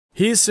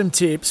Here's some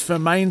tips for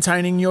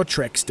maintaining your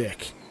Trex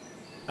deck.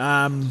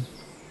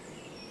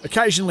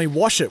 Occasionally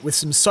wash it with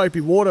some soapy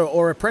water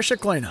or a pressure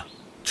cleaner.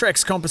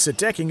 Trex composite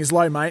decking is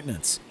low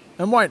maintenance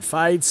and won't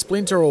fade,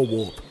 splinter or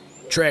warp.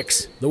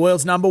 Trex, the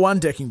world's #1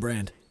 decking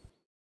brand.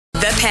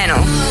 The Panel.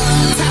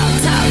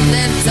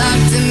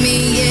 Talk to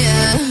me,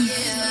 yeah.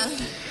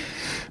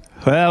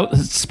 Well,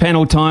 it's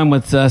panel time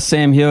with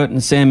Sam Hewitt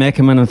and Sam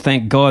Ackerman, and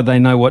thank God they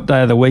know what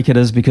day of the week it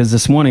is, because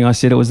this morning I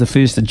said it was the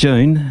 1st of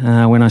June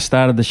when I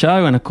started the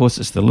show, and of course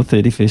it's still the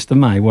 31st of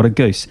May. What a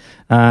goose.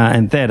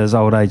 And that is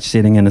old age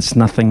setting, and it's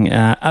nothing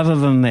other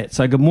than that.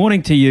 So good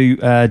morning to you,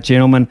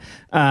 gentlemen.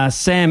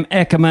 Sam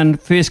Ackerman,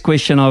 first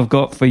question I've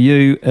got for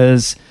you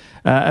is,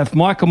 if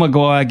Michael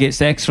Maguire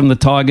gets axed from the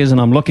Tigers, and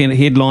I'm looking at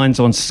headlines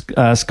on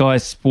Sky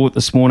Sport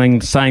this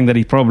morning saying that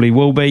he probably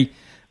will be,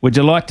 would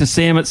you like to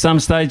see him at some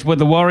stage with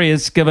the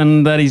Warriors,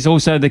 given that he's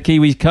also the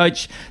Kiwis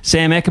coach,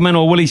 Sam Ackerman,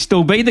 or will he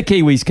still be the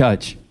Kiwis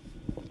coach?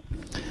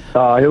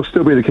 He'll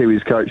still be the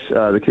Kiwis coach.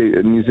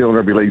 The New Zealand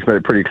Rugby League's made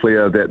it pretty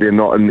clear that they're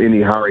not in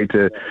any hurry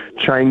to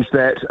change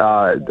that.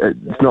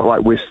 It's not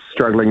like West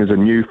struggling as a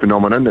new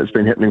phenomenon. It's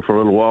been happening for a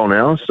little while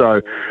now.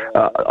 So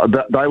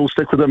they will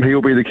stick with him.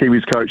 He'll be the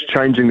Kiwis coach.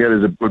 Changing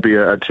that would be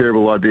a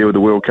terrible idea with the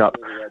World Cup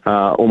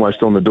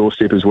almost on the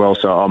doorstep as well.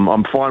 So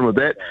I'm fine with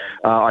that.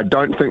 I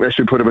don't think they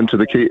should put him into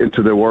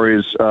the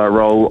Warriors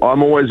role.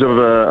 I'm always of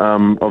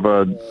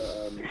a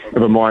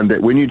mind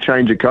that when you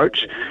change a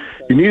coach,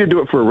 you need to do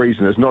it for a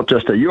reason. It's not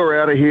just you're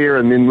out of here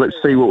and then let's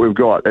see what we've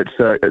got. It's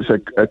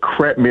a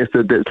crap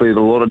method that's led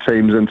a lot of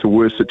teams into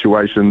worse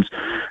situations.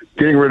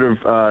 Getting rid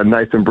of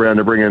Nathan Brown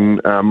to bring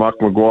in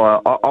Michael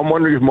Maguire. I'm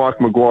wondering if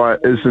Michael Maguire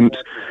isn't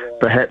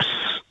perhaps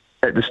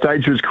at the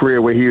stage of his career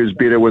where he is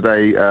better with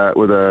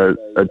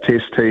a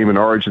test team, an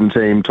origin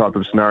team type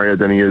of scenario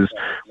than he is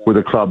with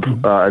a club.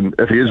 And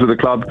if he is with a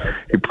club,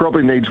 he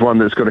probably needs one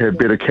that's got to have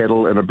better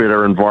cattle and a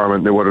better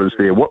environment than what it is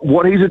there.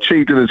 What he's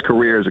achieved in his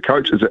career as a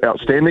coach is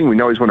outstanding. We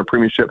know he's won a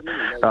premiership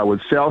with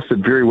South,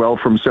 did very well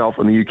for himself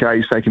in the UK.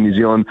 He's taken New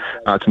Zealand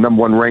to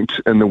 #1 ranked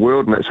in the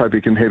world, and let's hope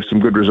he can have some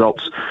good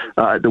results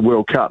at the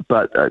World Cup.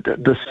 But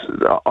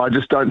I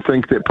just don't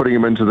think that putting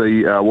him into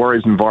the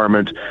Warriors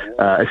environment,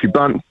 if you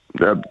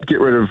get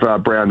rid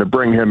of Brown to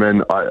bring him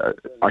in,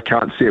 I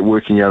can't see it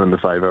working out in the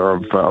favour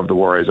of the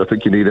Warriors. I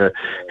think you need to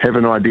have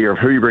an idea of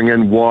who you bring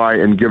in, why,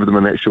 and give them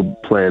an actual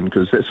plan,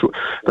 because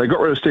they got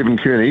rid of Stephen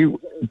Kearney,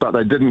 but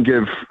they didn't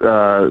give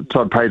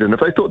Todd Payten. If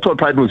they thought Todd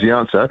Payten was the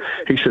answer,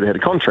 he should have had a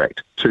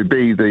contract to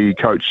be the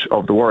coach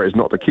of the Warriors,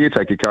 not the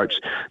caretaker coach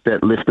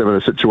that left them in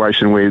a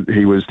situation where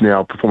he was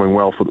now performing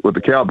well with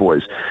the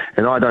Cowboys.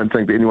 And I don't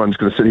think that anyone's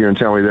going to sit here and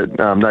tell me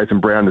that Nathan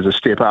Brown is a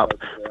step up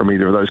from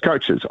either of those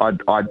coaches.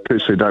 I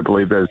personally don't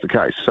believe that is the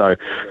case. So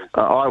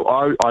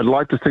I'd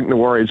like to think the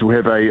Warriors will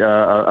have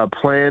a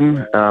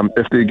plan.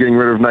 If they're getting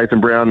rid of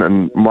Nathan Brown,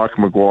 and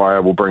Michael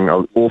Maguire will bring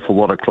an awful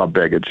lot of club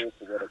baggage.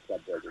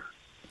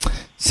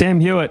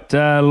 Sam Hewitt,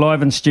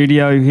 live in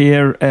studio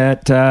here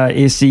at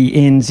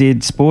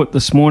SENZ Sport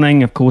this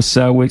morning. Of course,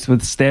 works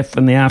with staff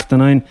in the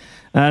afternoon.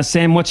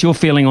 Sam, what's your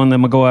feeling on the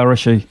Maguire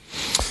issue?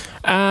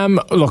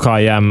 Look,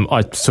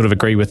 I sort of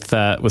agree with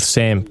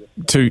Sam.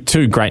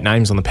 Two great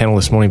names on the panel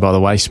this morning, by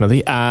the way,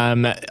 Smithy.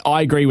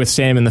 I agree with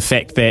Sam in the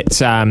fact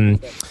that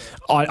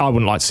I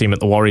wouldn't like to see him at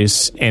the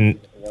Warriors, and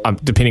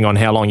depending on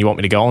how long you want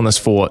me to go on this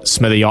for,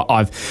 Smithy,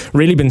 I've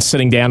really been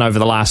sitting down over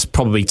the last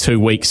probably 2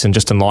 weeks, and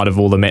just in light of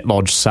all the Matt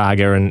Lodge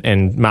saga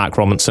and Mark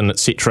Robinson,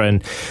 etc.,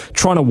 and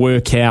trying to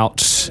work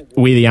out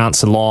where the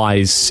answer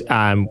lies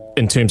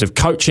in terms of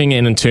coaching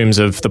and in terms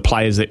of the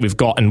players that we've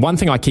got. And one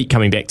thing I keep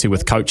coming back to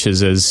with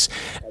coaches is,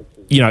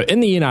 you know, in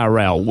the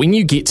NRL, when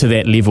you get to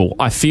that level,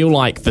 I feel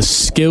like the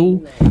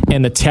skill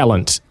and the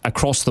talent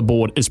across the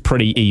board is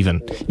pretty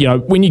even. You know,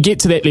 when you get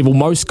to that level,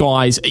 most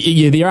guys,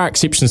 yeah, there are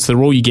exceptions to the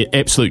rule. You get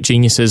absolute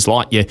geniuses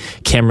like your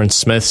Cameron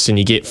Smiths, and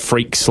you get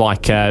freaks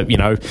like,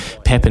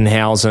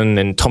 Pappenhausen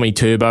and Tommy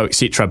Turbo,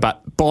 etc.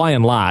 But by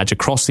and large,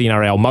 across the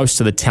NRL,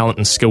 most of the talent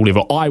and skill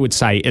level, I would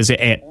say, is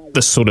at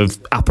the sort of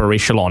upper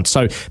echelon.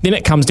 So then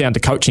it comes down to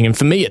coaching, and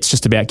for me it's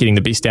just about getting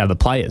the best out of the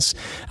players,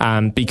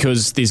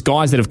 because there's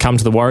guys that have come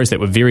to the Warriors that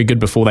were very good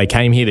before they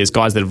came here. There's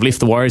guys that have left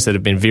the Warriors that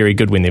have been very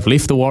good when they've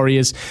left the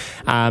Warriors,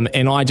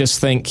 and I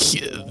just think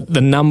the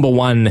number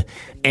one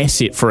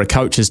asset for a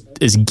coach is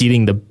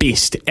getting the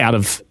best out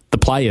of the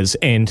players,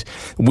 and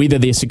whether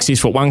they're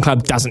successful at one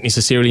club doesn't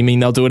necessarily mean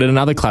they'll do it at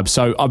another club.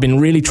 So I've been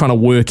really trying to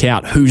work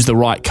out who's the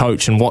right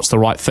coach and what's the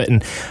right fit,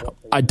 and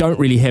I don't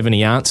really have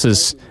any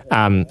answers,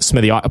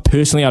 Smithy. I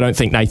don't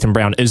think Nathan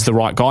Brown is the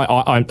right guy.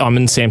 I'm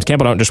in Sam's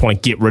camp. I don't just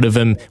want to get rid of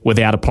him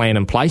without a plan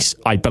in place,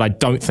 but I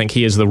don't think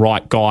he is the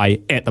right guy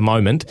at the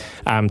moment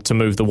to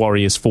move the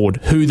Warriors forward.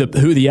 Who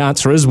the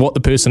answer is, what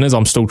the person is,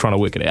 I'm still trying to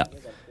work it out.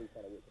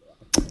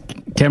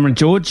 Cameron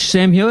George,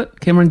 Sam Hewitt,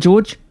 Cameron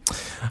George?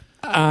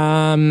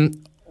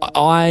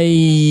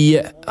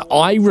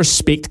 I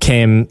respect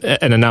Cam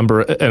in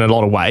a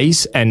lot of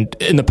ways, and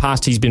in the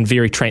past he's been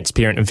very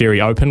transparent and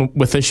very open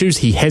with issues.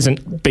 He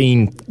hasn't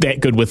been that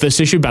good with this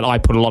issue, but I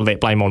put a lot of that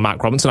blame on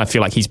Mark Robinson. I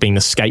feel like he's been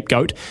the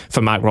scapegoat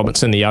for Mark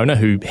Robinson, the owner,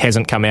 who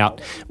hasn't come out.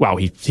 Well,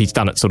 he's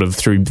done it sort of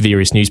through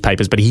various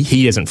newspapers, but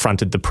he hasn't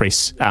fronted the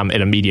press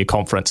at a media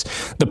conference.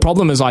 The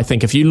problem is, I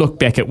think, if you look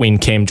back at when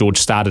Cam George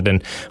started,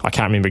 and I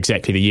can't remember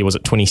exactly the year, was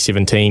it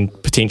 2017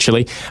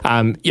 potentially?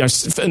 In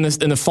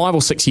the 5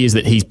 or 6 years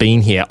that he's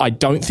been here, I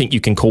don't think you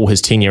can call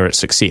his tenure a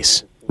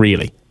success,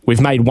 really. We've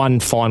made one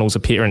finals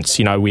appearance,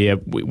 where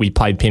we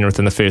played Penrith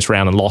in the first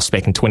round and lost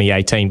back in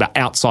 2018, but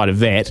outside of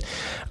that,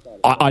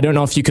 I don't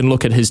know if you can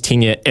look at his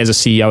tenure as a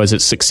CEO as a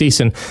success.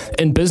 And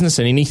in business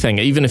and anything,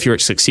 even if you're a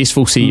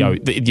successful CEO,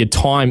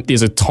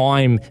 there's a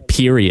time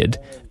period,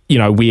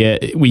 where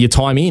your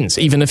time ends,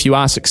 even if you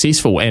are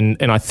successful.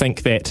 And I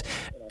think that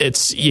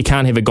you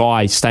can't have a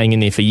guy staying in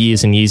there for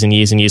years and years and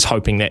years and years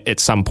hoping that at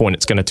some point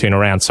it's going to turn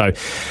around. So,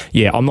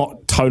 yeah, I'm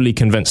not totally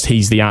convinced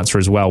he's the answer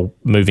as well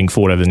moving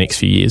forward over the next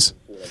few years.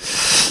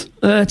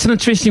 It's an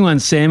interesting one,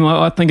 Sam.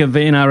 I think of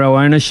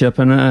VNRL ownership,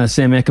 and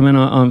Sam Ackerman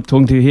I'm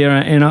talking to here,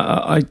 and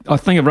I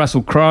think of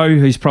Russell Crowe,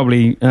 who's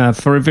probably,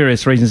 for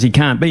various reasons, he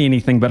can't be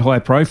anything but high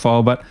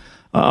profile, but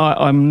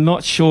I'm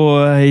not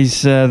sure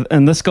he's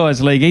in this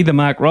guy's league either.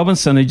 Mark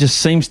Robinson, who just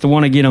seems to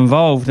want to get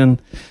involved and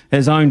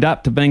has owned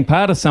up to being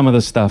part of some of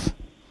this stuff.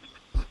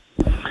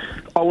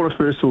 I want to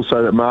first of all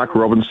say that Mark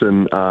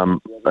Robinson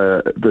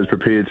is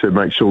prepared to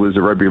make sure there's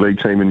a rugby league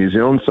team in New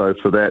Zealand. So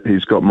for that,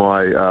 he's got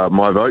my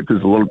vote,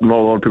 because not a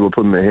lot of people are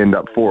putting their hand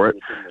up for it,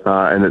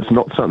 and it's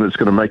not something that's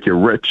going to make you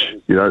rich.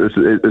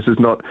 This is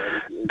not.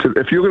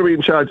 If you're going to be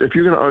in charge, if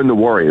you're going to own the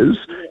Warriors,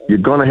 you're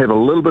going to have a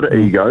little bit of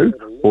ego,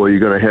 or you're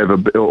going to have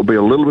it'll be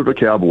a little bit of a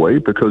cowboy,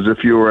 because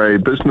if you're a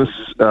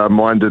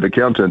business-minded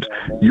accountant,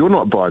 you're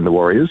not buying the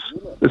Warriors.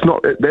 That's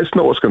not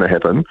what's going to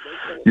happen.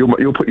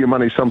 You'll put your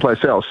money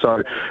someplace else.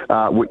 So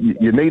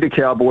you need a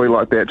cowboy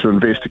like that to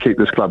invest to keep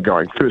this club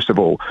going, first of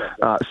all.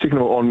 Second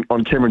of all,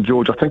 on Cameron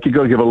George, I think you've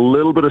got to give a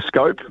little bit of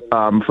scope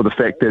for the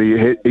fact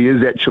that he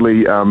has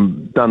actually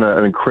done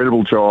an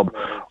incredible job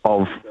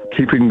of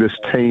keeping this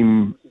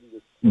team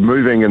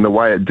moving in the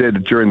way it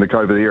did during the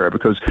COVID era,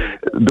 because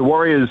the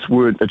Warriors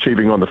weren't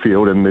achieving on the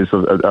field, and there's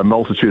a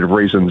multitude of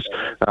reasons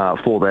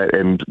for that,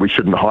 and we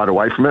shouldn't hide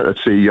away from it. A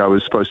CEO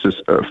is supposed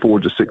to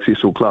forge a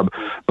successful club,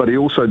 but he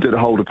also did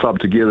hold a club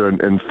together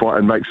and fight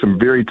and make some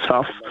very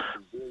tough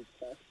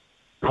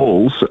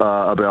calls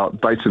about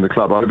basing the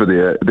club over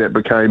there that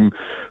became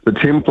the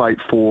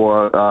template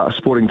for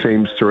sporting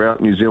teams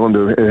throughout New Zealand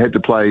who had to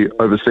play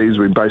overseas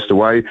when based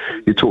away.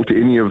 You talk to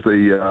any of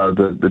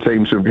the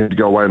teams who have had to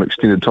go away on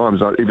extended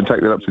times, I'd even take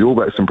that up to the All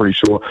Blacks, I'm pretty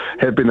sure,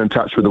 have been in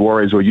touch with the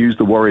Warriors or used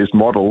the Warriors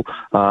model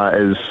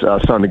as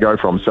something to go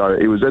from. So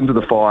it was into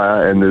the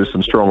fire, and there's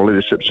some strong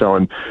leadership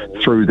shown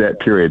through that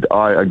period.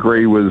 I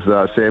agree with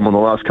Sam on the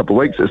last couple of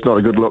weeks. It's not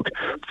a good look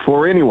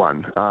for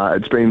anyone.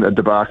 It's been a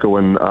debacle,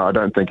 and I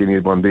don't think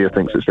anyone there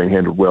thinks it's been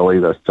handled well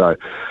either. So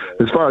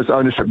as far as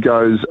ownership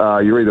goes,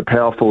 you're either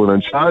powerful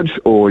and in charge,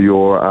 or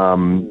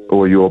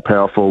you're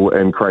powerful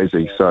and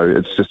crazy. So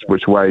it's just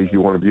which way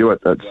you want to view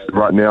it.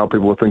 Right now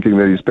people are thinking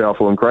that he's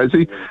powerful and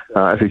crazy.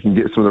 If he can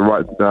get some of the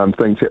right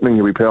things happening,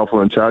 he'll be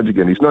powerful and in charge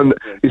again. He's no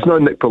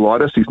Nick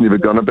Politis. He's never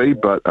going to be,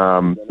 but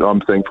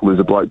I'm thankful there's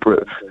a bloke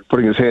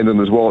putting his hand in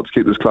his wallet to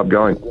keep this club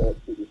going.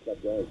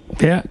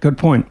 Yeah, good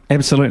point.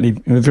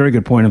 Absolutely. A very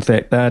good point, in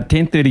fact.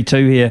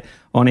 10:32 here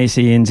on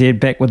SENZ.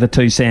 Back with the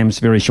two Sams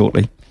very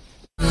shortly.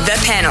 The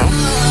Panel.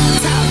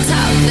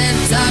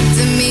 Talk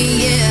to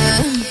me,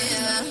 yeah.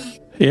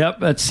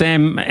 Yep, it's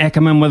Sam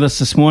Ackerman with us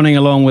this morning,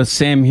 along with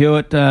Sam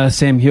Hewitt.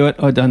 Sam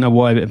Hewitt, I don't know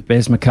why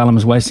Baz McCullum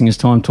is wasting his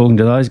time talking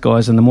to those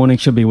guys in the morning.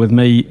 Should be with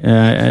me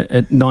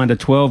at 9 to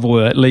 12,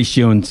 or at least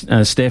you and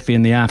Staffy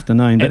in the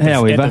afternoon. But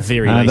however, at the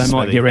very least, they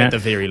might get around. At the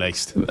very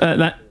least.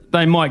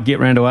 They might get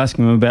round to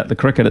asking him about the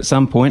cricket at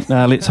some point.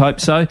 Let's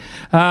hope so.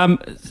 On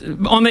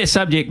that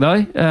subject,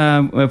 though,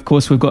 of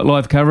course, we've got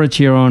live coverage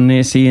here on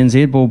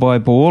SENZ, ball by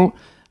ball,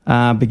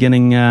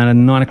 beginning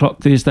 9 o'clock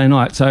Thursday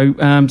night. So,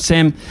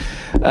 Sam,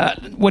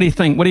 what do you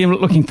think? What are you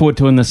looking forward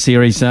to in this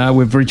series?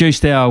 We've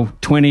reduced our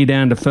 20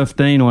 down to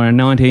 15, or our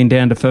 19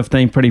 down to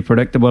 15. Pretty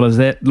predictable as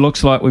that.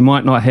 Looks like we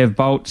might not have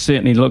Bolt.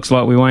 Certainly looks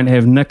like we won't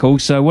have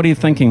Nicholls. So what are you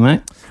thinking,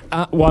 mate?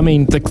 Well, I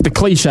mean, the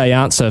cliche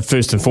answer,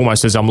 first and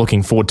foremost, is I'm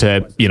looking forward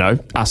to,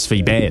 us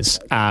v Baz.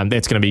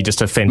 That's going to be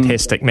just a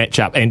fantastic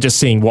matchup, and just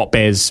seeing what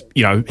Baz,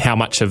 how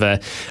much of a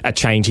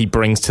change he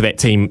brings to that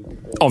team.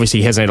 Obviously,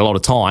 he hasn't had a lot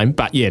of time,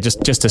 but yeah,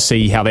 just to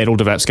see how that all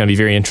develops is going to be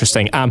very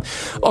interesting.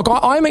 Look,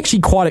 I'm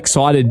actually quite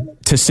excited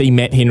to see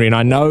Matt Henry, and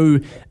I know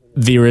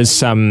there are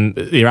some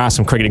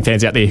cricketing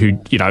fans out there who,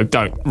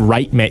 don't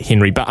rate Matt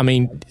Henry, but I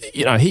mean,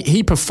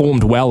 he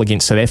performed well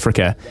against South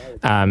Africa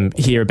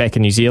here back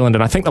in New Zealand,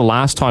 and I think the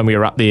last time we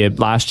were up there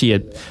last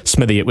year,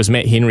 Smithy, it was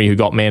Matt Henry who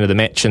got man of the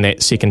match in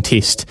that second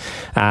test.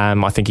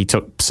 I think he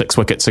took 6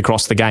 wickets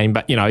across the game,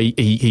 but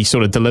he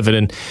sort of delivered.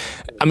 And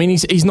I mean,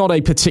 he's not a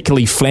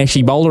particularly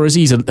flashy bowler, is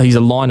he? He's a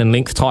line and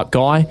length type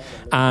guy,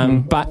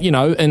 but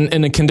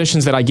in the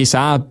conditions that I guess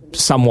are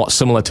somewhat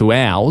similar to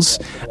ours,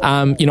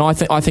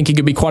 I think he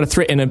could be quite a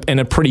threat and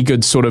a pretty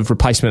good sort of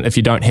replacement if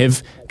you don't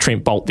have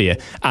Trent Boult there.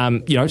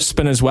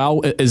 Spin as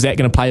well, is that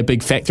going to play a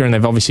big factor? And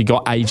they've obviously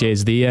got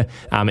Ajaz there.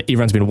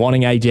 Everyone's been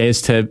wanting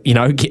Ajaz to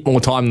get more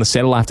time in the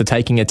saddle after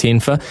taking a 10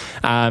 for.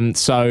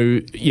 It's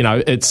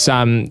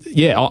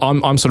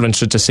I'm sort of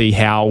interested to see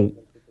how,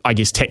 I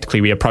guess,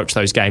 tactically we approach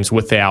those games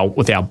with our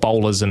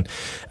bowlers. And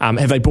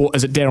have they brought?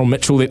 Is it Daryl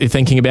Mitchell that they're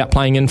thinking about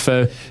playing in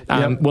for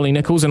Willie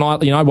Nicholls? And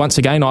once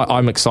again,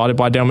 I'm excited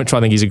by Daryl Mitchell.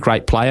 I think he's a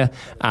great player.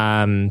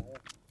 I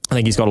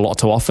think he's got a lot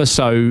to offer.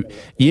 So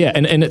yeah,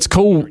 and it's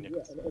cool.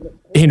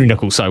 Henry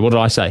Nicholls. So what did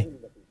I say?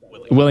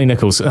 Willie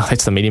Nicholls. Oh,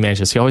 that's the media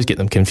manager. So you always get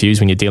them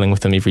confused when you're dealing with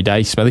them every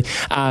day, Smithy.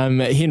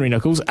 Henry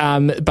Nicholls.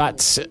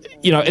 But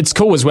it's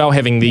cool as well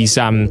having these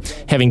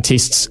having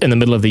tests in the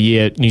middle of the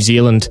year, New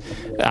Zealand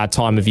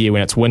time of year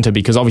when it's winter,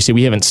 because obviously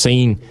we haven't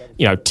seen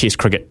Test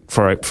cricket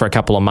for a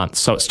couple of months.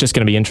 So it's just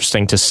going to be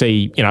interesting to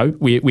see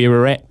where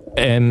we're at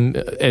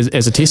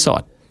as a Test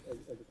side.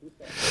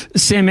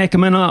 Sam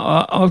Ackerman,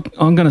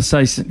 I'm going to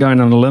say, going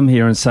on a limb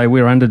here and say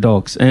we're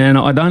underdogs. And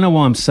I don't know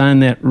why I'm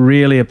saying that,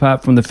 really,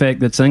 apart from the fact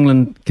that it's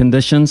England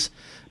conditions.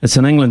 It's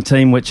an England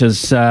team which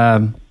is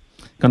going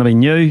to be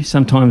new.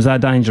 Sometimes they're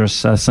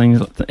dangerous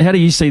things. How do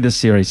you see this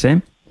series,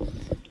 Sam?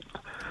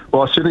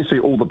 Well, I certainly see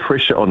all the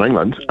pressure on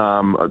England.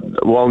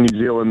 While New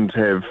Zealand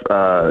have,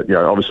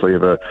 obviously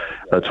have a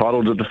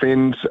title to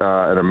defend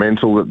and a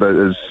mantle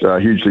that is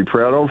hugely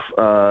proud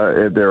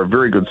of. They're a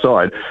very good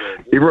side.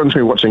 Everyone's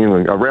been watching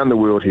England around the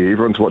world here.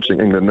 Everyone's watching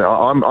England. Now,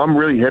 I'm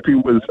really happy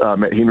with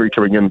Matt Henry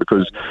coming in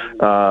because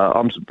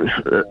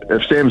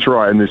if Sam's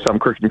right and there's some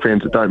cricketing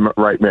fans that don't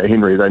rate Matt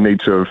Henry, they need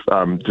to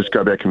have just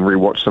go back and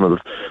rewatch some of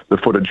the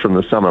footage from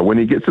the summer. When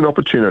he gets an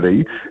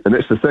opportunity, and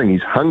that's the thing,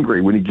 he's hungry.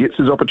 When he gets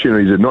his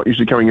opportunities, they're not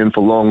usually coming in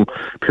for long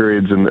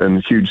periods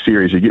and huge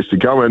series. He gets to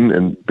go in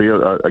and be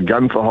a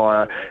gun for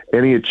hire,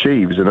 and he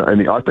achieves. And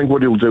I think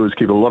what he'll do is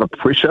keep a lot of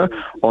pressure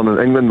on an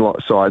England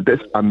side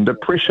that's under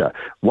pressure.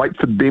 Wait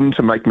for them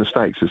to make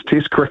mistakes. It's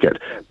Test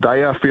cricket.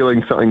 They are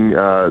feeling something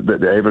that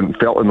they haven't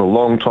felt in a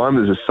long time.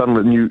 There's a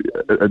sudden new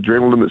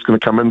adrenaline that's going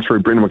to come in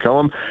through Brendan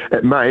McCullum.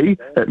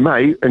 It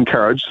may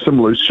encourage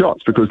some loose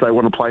shots because they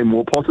want to play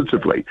more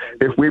positively.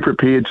 If we're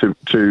prepared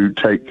to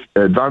take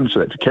advantage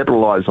of that, to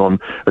capitalise on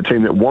a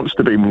team that wants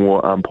to be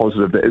more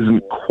positive, that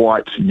isn't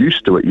quite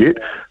used to it yet,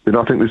 then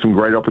I think there's some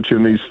great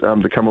opportunities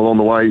to come along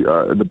the way.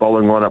 The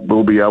bowling lineup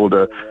will be able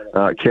to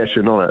cash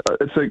in on it.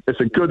 It's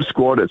a good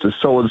squad. It's a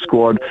solid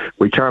squad.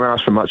 We can't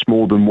ask for much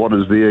more than what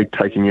is there,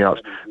 taking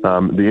out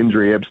the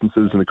injury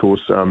absences and, of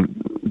course,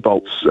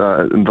 Boult's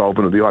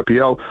involvement of the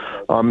IPL.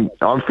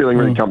 I'm feeling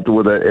really comfortable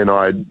with it, and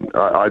I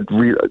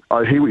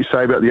hear what you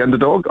say about the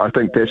underdog. I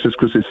think that's just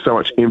because there's so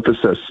much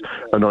emphasis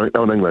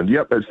on England.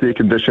 Yep, it's their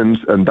conditions,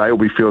 and they will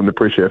be feeling the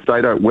pressure. If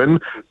they don't win,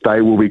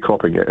 they will be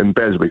copping it, and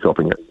Baz will be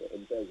copping it.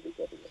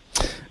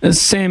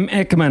 Sam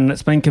Ackerman,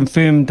 it's been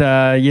confirmed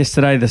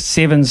yesterday the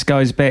Sevens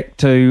goes back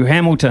to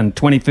Hamilton,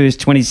 21st,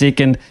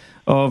 22nd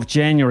of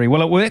January.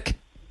 Will it work?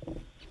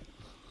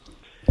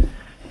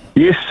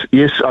 Yes.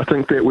 I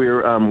think that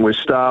we're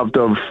starved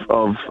of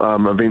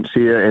events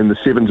here, and the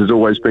Sevens has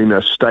always been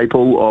a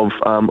staple of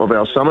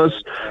our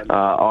summers.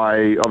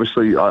 I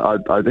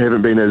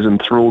haven't been as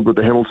enthralled with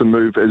the Hamilton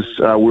move as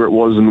where it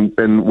was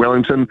in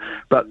Wellington,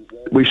 but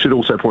we should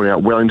also point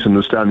out Wellington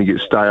is starting to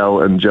get stale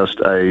and just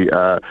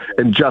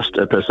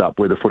a piss up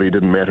where the footy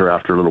didn't matter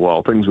after a little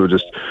while. Things were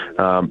just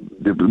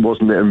there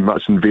wasn't that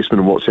much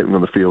investment in what's happening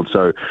on the field.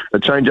 So the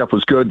change up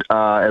was good,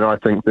 and I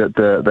think that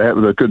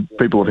the good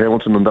people of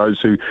Hamilton and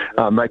those who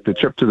make the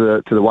trip to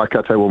the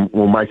Waikato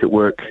will make it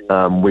work.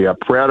 We are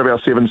proud of our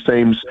Sevens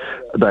teams.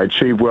 They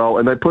achieve well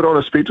and they put on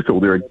a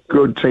spectacle. They're a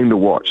good team to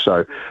watch.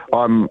 So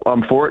I'm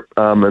for it,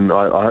 and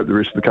I hope the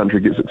rest of the country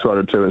gets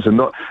excited too. And so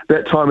not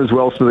that time as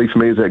well, Smithy, for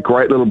me is that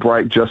great little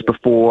break just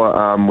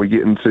before we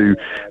get into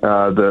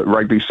the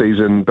rugby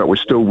season, but we're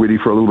still ready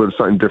for a little bit of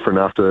something different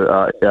after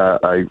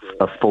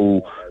a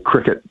full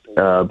cricket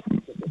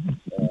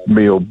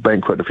meal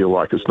banquet, if you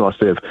like. It's nice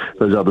to have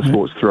those other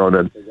sports thrown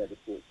in.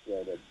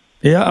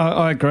 Yeah,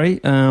 I agree.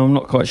 I'm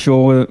not quite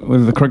sure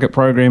with the cricket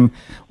program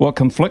what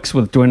conflicts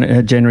with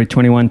January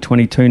 21,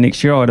 22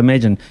 next year. I'd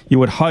imagine you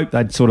would hope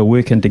they'd sort of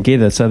work in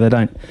together so they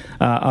don't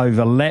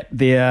overlap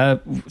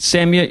there.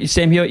 Sam, you're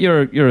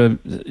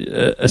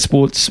a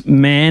sports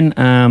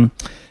man.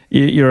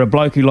 you're a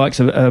bloke who likes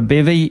a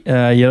bevy.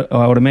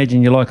 I would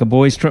imagine you like a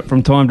boys' trip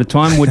from time to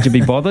time. Would you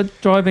be bothered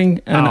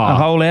driving a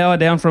whole hour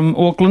down from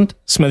Auckland?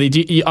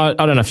 Smithy, I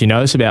don't know if you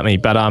know this about me,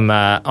 but I'm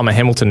a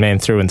Hamilton man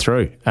through and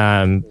through.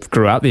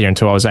 Grew up there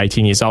until I was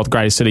 18 years old, the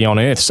greatest city on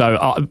earth.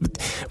 So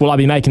will I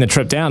be making the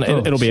trip down?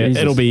 It'll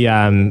be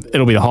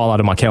the highlight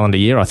of my calendar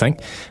year, I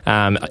think.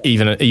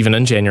 Even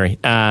in January.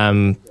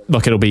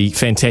 Look, it'll be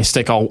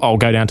fantastic. I'll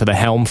go down to the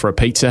Helm for a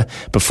pizza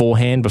before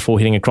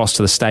heading across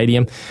to the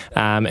stadium.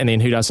 And then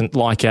who doesn't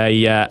like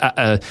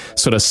a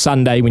sort of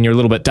Sunday when you're a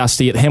little bit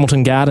dusty at the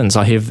Hamilton Gardens?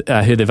 I have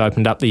heard they've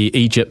opened up the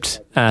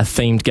Egypt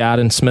themed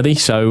garden, Smithy.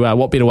 So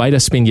what better way to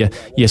spend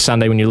your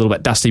Sunday when you're a little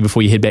bit dusty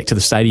before you head back to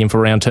the stadium for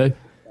round 2?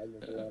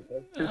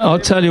 I'll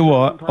tell you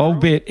what, I'll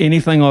bet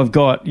anything I've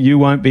got you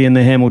won't be in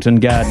the Hamilton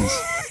Gardens.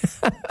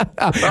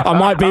 I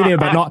might be there,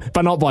 but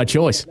not by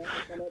choice.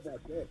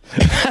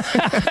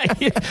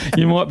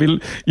 You might.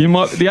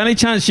 The only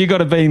chance you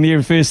got of being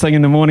there first thing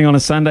in the morning on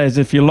a Sunday is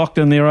if you're locked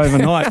in there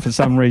overnight for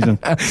some reason.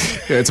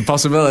 It's a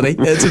possibility.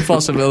 No,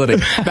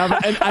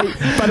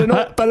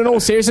 but in all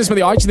seriousness,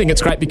 I actually think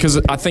it's great because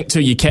I think too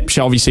you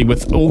capture, obviously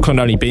with Auckland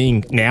only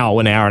being now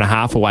an hour and a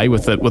half away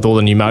with all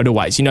the new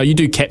motorways. You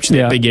do capture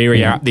that big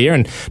area up there,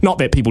 and not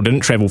that people didn't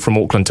travel from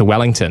Auckland to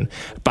Wellington,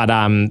 but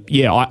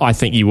I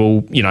think you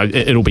will.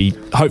 It'll be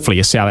hopefully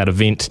a sellout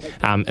event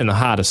in the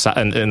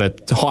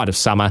height of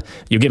summer.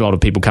 You'll get a lot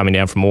of people coming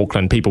down from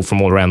Auckland, people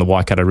from all around the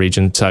Waikato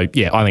region. So, I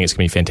think it's going to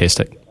be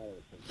fantastic.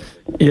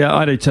 Yeah,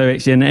 I do too,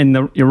 actually.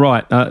 And you're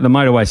right. The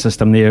motorway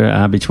system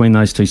there between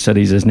those two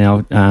cities is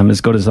now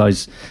as good as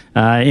those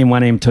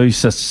M1, M2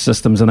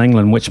 systems in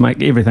England, which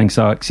make everything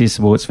so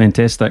accessible. It's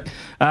fantastic.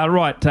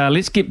 Right,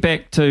 let's get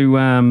back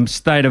to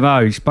State of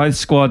O. Both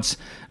squads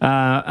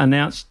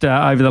announced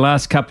over the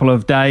last couple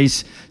of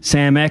days.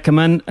 Sam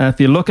Ackerman, if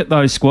you look at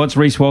those squads,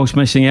 Reece Walsh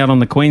missing out on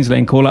the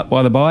Queensland call-up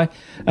by the by.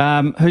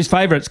 Who's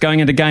favourites going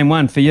into Game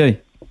 1 for you?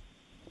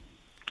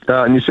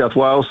 New South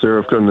Wales,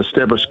 they've got an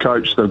established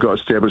coach. They've got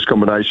established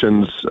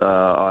combinations.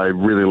 I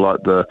really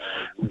like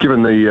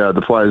given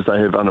the players they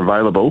have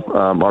unavailable,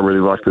 I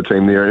really like the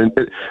team there.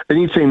 And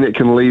any team that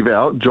can leave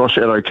out Josh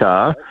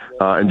Adokar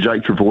and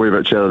Jake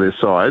Trbojevic out of their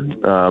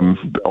side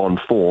on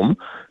form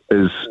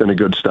is in a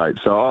good state.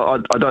 So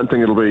I don't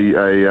think it'll be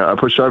a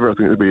pushover. I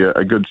think it'll be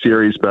a good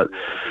series, but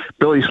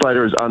Billy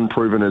Slater is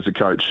unproven as a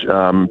coach.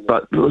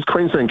 But those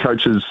Queensland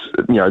coaches,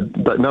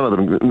 none of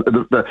them,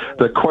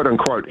 the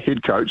quote-unquote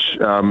head coach,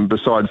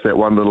 besides that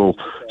one little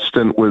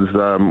stint with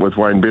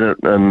Wayne Bennett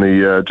during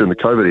the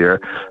COVID era,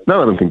 none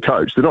of them can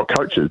coach. They're not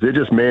coaches. They're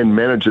just man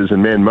managers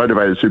and man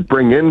motivators who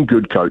bring in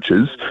good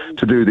coaches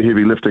to do the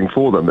heavy lifting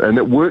for them. And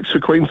it works for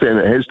Queensland.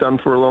 It has done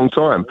for a long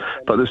time.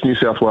 But this New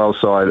South Wales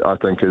side, I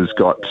think, has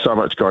got so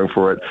much going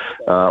for it.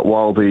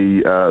 While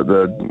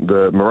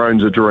the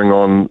Maroons are drawing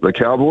on the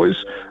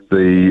Cowboys,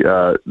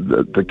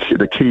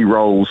 the key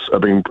roles are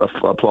being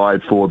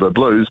applied for the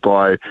Blues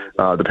by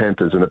the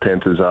Panthers, and the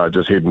Panthers are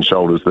just head and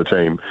shoulders the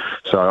team.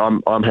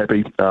 So I'm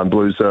happy.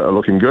 Blues are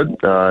looking good,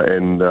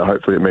 and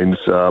hopefully it means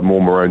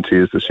more Maroon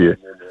tears this year.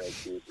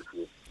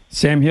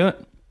 Sam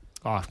Hewitt?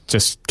 I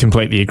just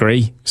completely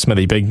agree,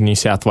 Smithy, big New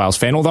South Wales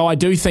fan. Although I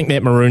do think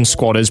that Maroon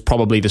squad is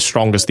probably the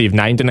strongest they've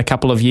named in a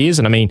couple of years.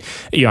 And I mean,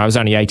 it was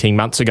only 18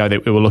 months ago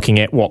that we were looking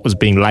at what was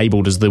being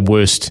labelled as the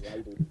worst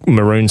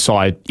Maroon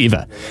side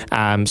ever.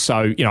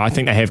 So I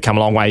think they have come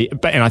a long way.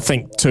 And I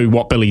think, too,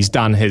 what Billy's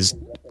done has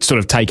sort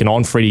of taken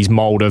on Freddie's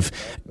mould of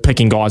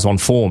picking guys on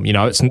form.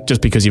 It's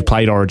just because you've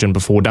played Origin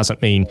before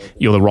doesn't mean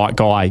you're the right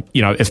guy,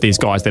 if there's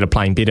guys that are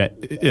playing better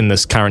in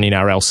this current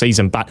NRL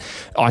season. But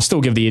I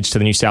still give the edge to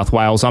the New South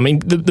Wales. I mean,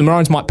 the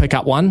Maroons might pick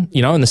up one,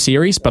 in the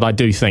series, but I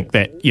do think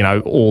that,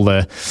 all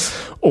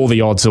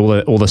the odds,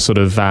 all the sort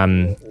of,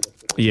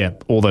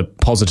 all the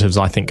positives,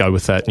 I think, go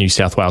with New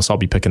South Wales. So I'll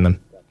be picking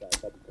them.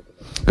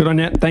 Good on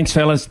you. Thanks,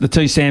 fellas. The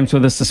two Sams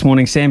with us this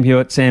morning. Sam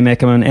Hewitt, Sam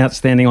Ackerman,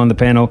 outstanding on the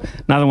panel.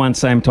 Another one,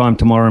 same time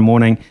tomorrow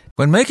morning.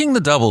 When making the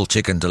double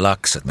chicken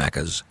deluxe at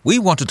Macca's, we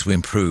wanted to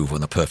improve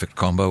on the perfect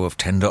combo of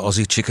tender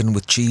Aussie chicken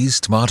with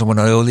cheese, tomato and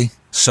aioli.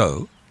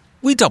 So,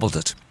 we doubled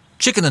it.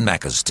 Chicken and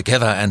Macca's,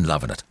 together and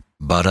loving it.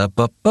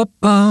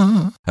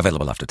 Ba-da-ba-ba-ba.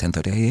 Available after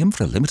 10:30 a.m.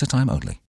 for a limited time only.